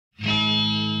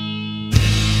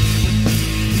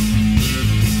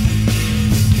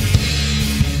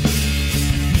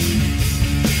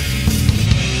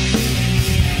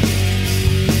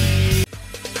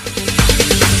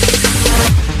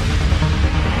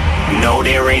know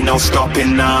there ain't no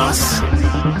stopping us.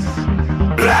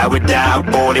 Fly without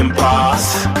boarding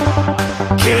pass.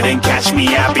 Couldn't catch me,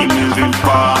 I be moving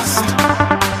fast.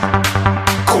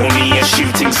 Call me a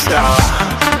shooting star.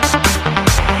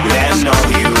 Let 'em know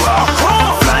who you are.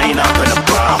 Flying up in a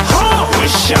bar.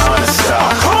 Wish on a star.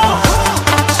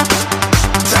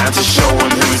 Time to show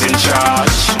 'em who's in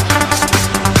charge.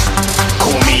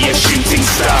 Call me a shooting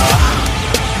star.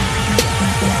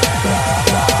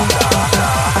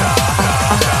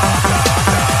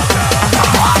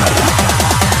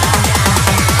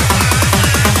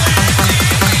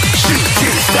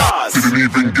 Didn't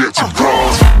even get to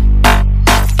cross.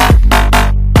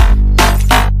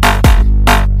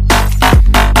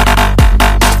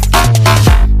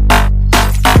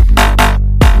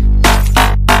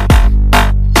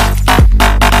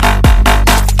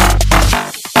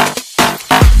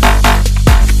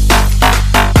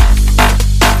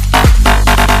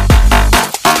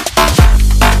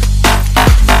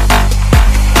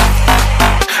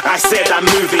 I said I'm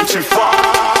moving too far.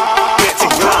 Get to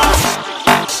glass.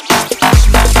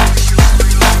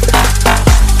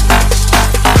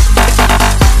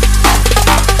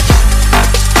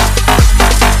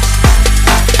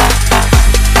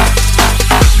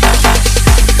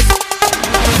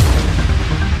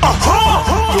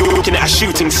 Looking at a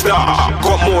shooting star.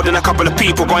 Got more than a couple of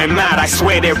people going mad, I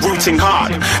swear they're rooting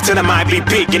hard. Tell them I be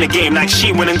big in the game like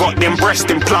she went and got them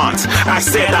breast implants. I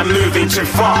said I'm moving too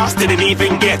fast, didn't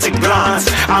even get a glance.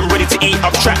 I'm ready to eat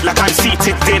up track like I'm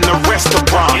seated in a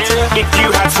restaurant. If you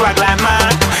had swag like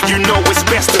mine, you know it's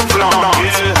best to flaunt.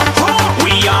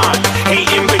 We aren't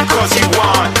hating because you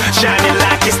aren't shining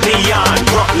like it's neon,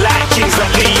 rock like kings of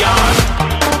Leon.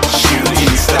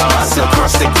 Shooting stars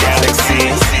across the galaxy.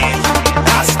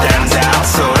 I stand out,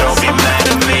 so don't be mad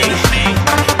at me.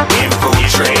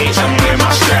 Infiltrate, I'm with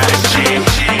my strategy.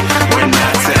 When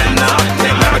I turn up,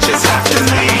 then I just have to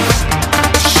leave.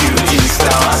 Shooting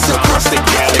stars across the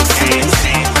galaxy.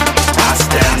 I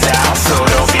stand out, so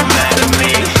don't be mad at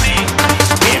me.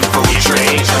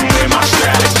 Infiltrate, I'm with my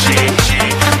strategy.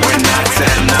 When I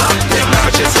turn up, then I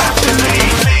just have to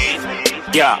leave.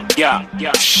 Yeah,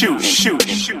 shooting.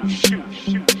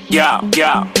 Yeah,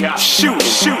 shooting. Yeah, shooting. Yeah,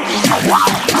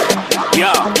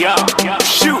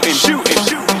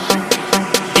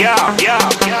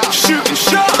 shooting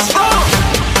shots.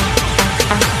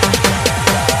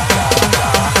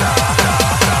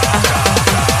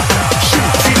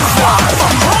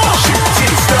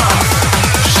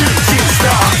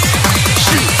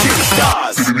 Shooting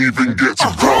stars. Didn't even get to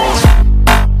cross.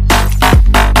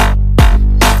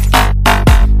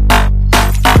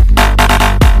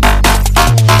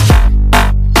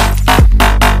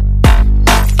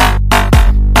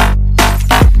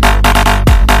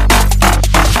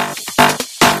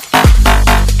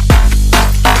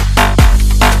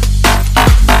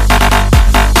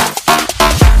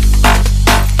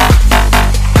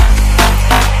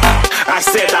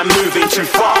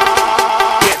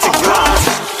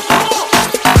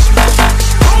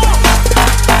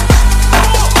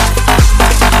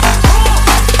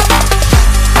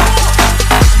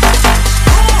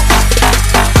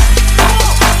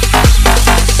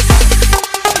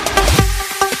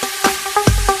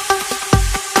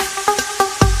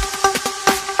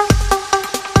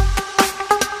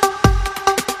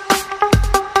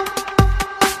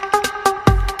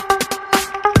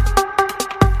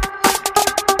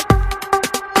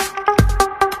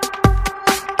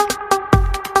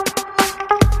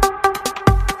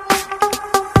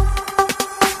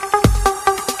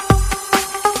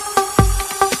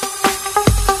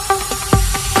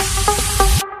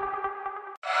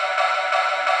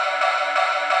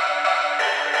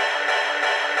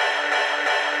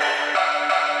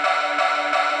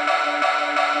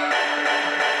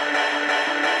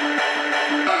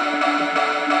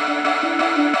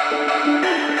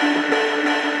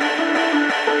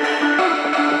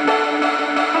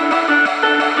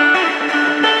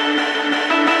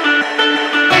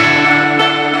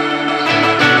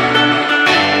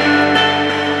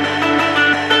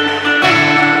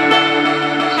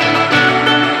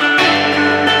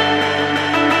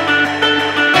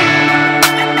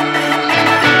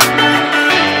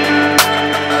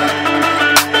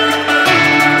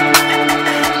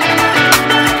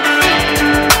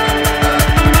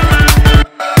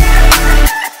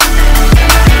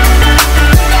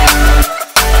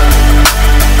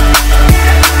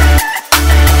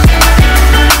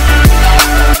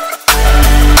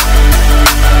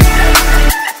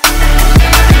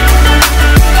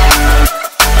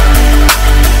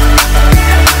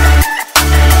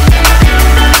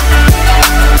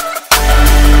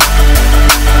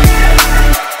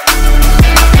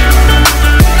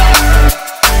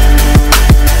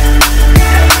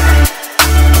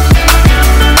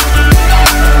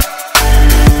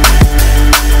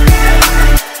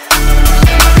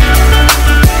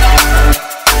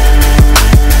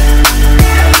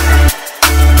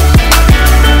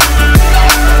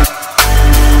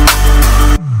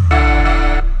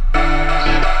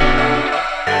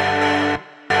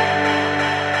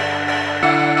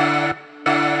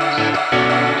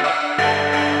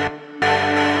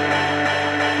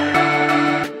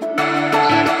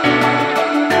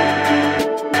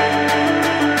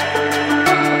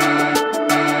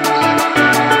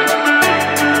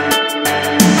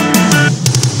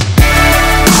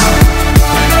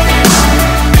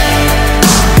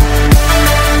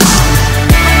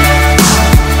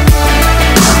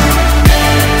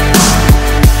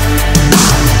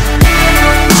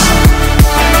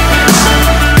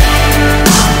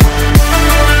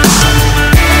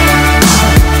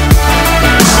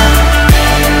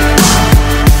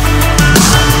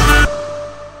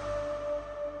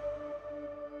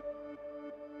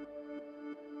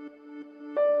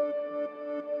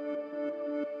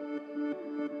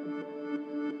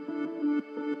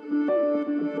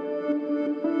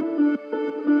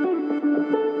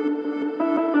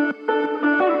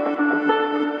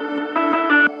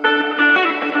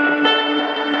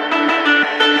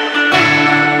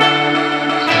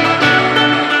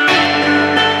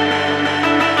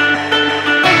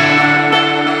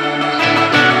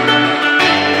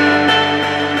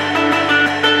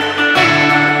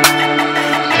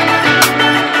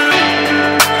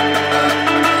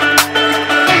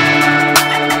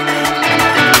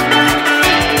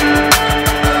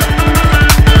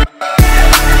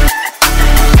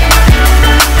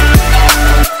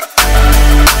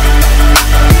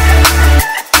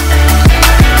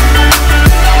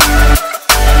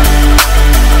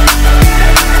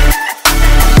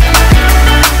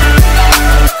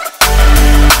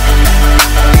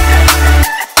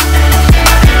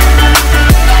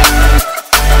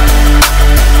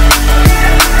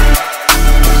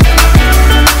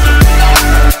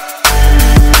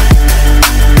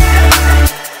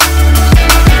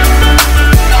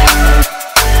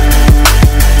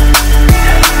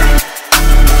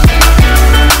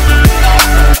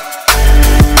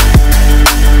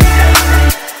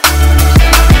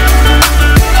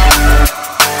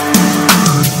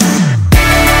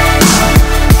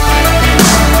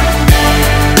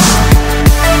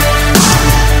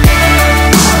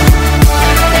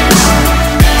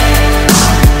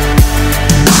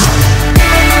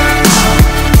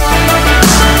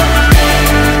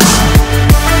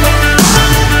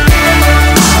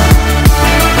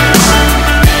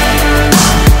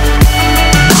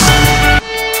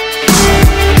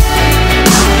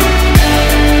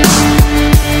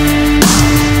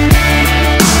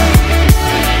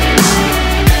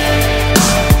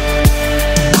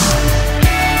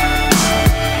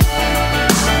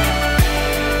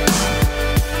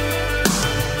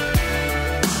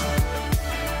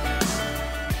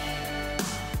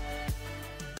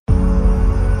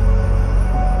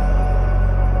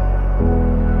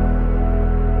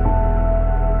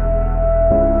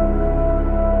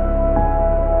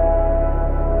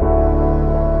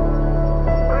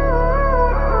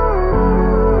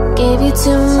 you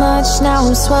too much, now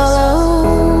I'm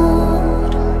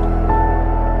swallowed.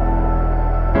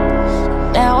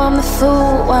 Now I'm the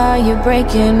fool while you're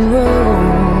breaking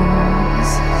rules.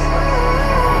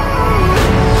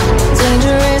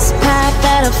 Dangerous path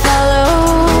that I follow.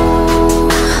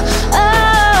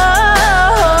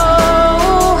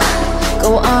 Oh, go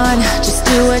on, just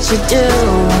do what you do.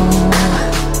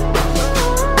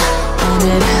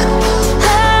 And it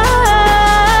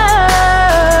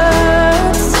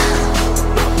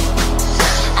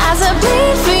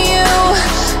bleed for you,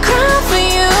 cry for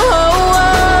you, oh,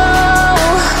 oh.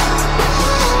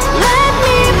 Let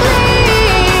me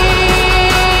bleed.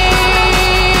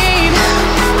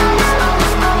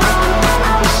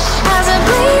 As I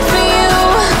bleed for you,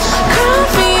 cry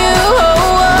for you,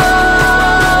 oh,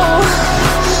 oh.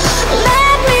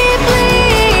 Let me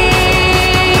bleed.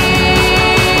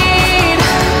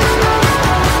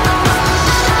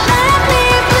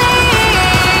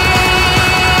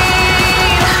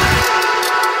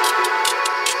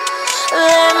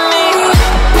 Let me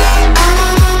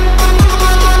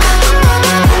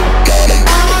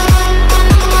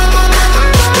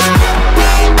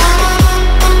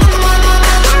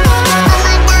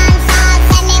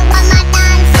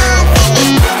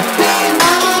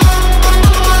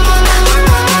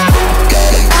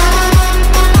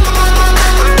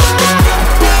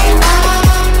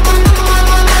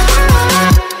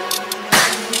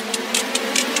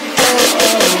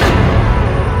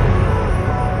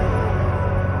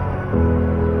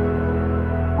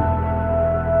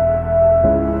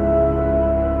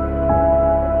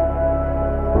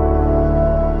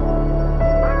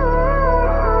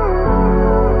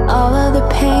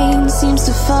seems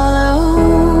to follow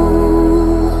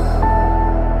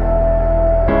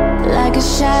like a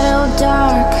shadow,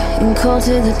 dark and cold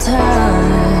to the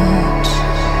touch.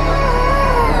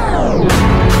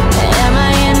 Am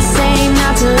I insane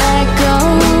not to let go?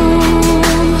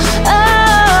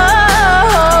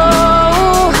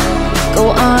 Oh, go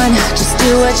on, just do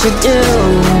what you do.